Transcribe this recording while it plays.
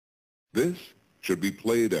This should be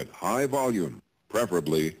played at high volume,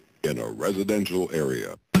 preferably in a residential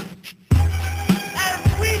area. As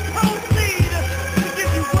we proceed to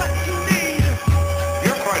give you what you need.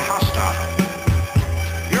 You're quite hostile.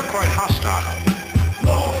 You're quite hostile.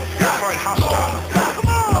 You're quite hostile. Come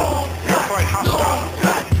on! You're quite hostile.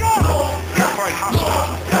 Let's go! You're quite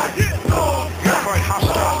hostile. You're quite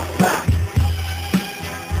hostile.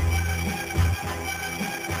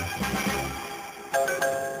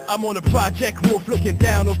 I'm on a project wolf looking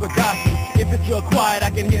down over Gotham. If it's real quiet, I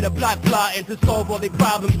can hear the block plotting to solve all their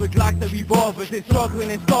problems with Glocks and revolvers. They're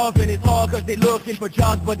struggling and starving. It's hard cause they're looking for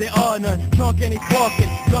jobs, but there are none. Drunk and he's walking,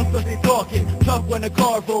 drunk cause they talking. Tough when the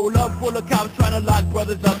car roll up, full of cops trying to lock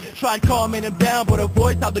brothers up. Tried calming them down, but a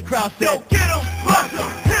voice out the crowd said, "Yo, get him, bust him,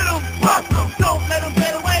 hit him, bust him. Don't let him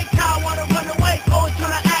get away, Kyle wanna run away. Always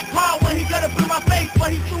trying to act hard when he gonna through my face,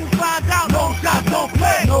 but he soon finds out. Longshots don't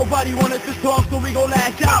play. Nobody want us to talk, so we gon'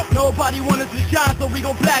 lash out. Nobody want us to shine, so we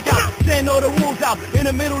gon' black out. Send all the wolves out in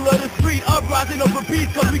the middle of the street, uprising over peace,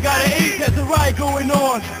 cause we gotta eat. There's a riot going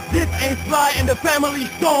on. This ain't Sly and the family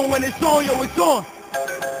stone. When it's on, yo, it's on.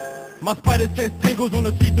 My spider sense tingles on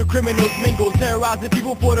the streets of criminals mingle, terrorizing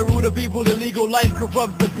people for the root of evil. Illegal life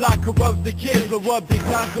corrupts the block, corrupts the kids, grow up, they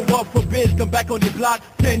clocks go up for bids, come back on the block.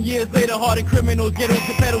 10 years later, hardened criminals get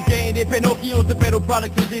into pedal, getting their Pinocchios to pedal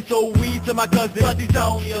products, cause they sold weed to my cousin, but he's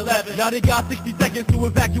only 11. Now they got 60 seconds to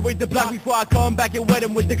evacuate the block before I come back and wet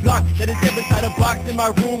him with the Glock. That is kept inside a box in my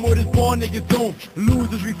room where this born niggas doom.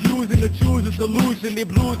 Losers refusing to choose a solution, they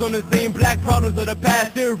blues on the same black problems of the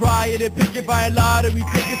past. They're rioting, picking by a lottery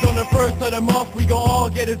tickets on the first of the month, we gon' all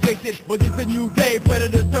get evicted. But it's a new day,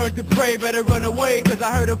 predators turn to prey. Better run away, cause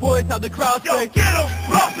I heard a voice out the crowd say, "Yo, get him,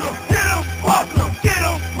 bust him, hit him, bust him, get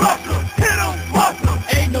him, bust him, hit him, bust him."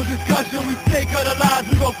 Ain't no discussion, we stay cut alive.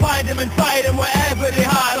 We gon' find them and fight them wherever they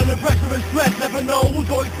hide. Under pressure and stress, never know who's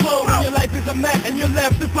going to explode. When your life is a mess and you're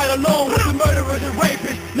left to fight alone with the murderers and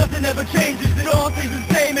rapists, nothing ever changes, it all stays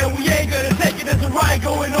the same. And we ain't gonna take it, there's a riot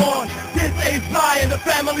going on. This ain't Sly and the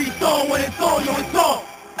family stone. When it's on, yo, it's on.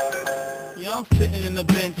 Yeah, I'm sitting in the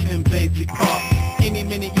bench in Basic Park. Any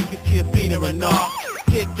minute you can see a fiend or a knock.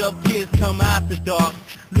 Picked up kids come after dark.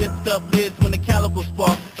 Lift up lids when the caliber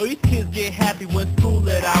spark. Oh, these kids get happy when school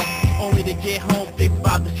let out. Only to get home, they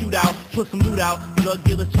spot the shootout. Put some loot out, drug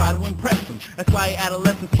dealers try to impress them. That's why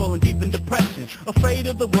adolescents falling deep in depression. Afraid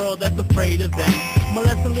of the world that's afraid of them.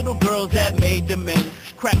 Molesting little girls that made them men.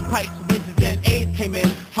 Crack pipes, witches, and AIDS came in.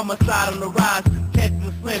 Homicide on the rise, chances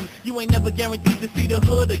are slim. You ain't never guaranteed to see the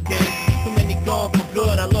hood again. So many gone for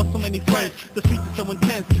good, I lost so many friends. The streets are so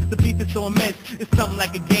intense, the beat is so immense. It's something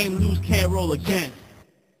like a game, lose, can't roll again.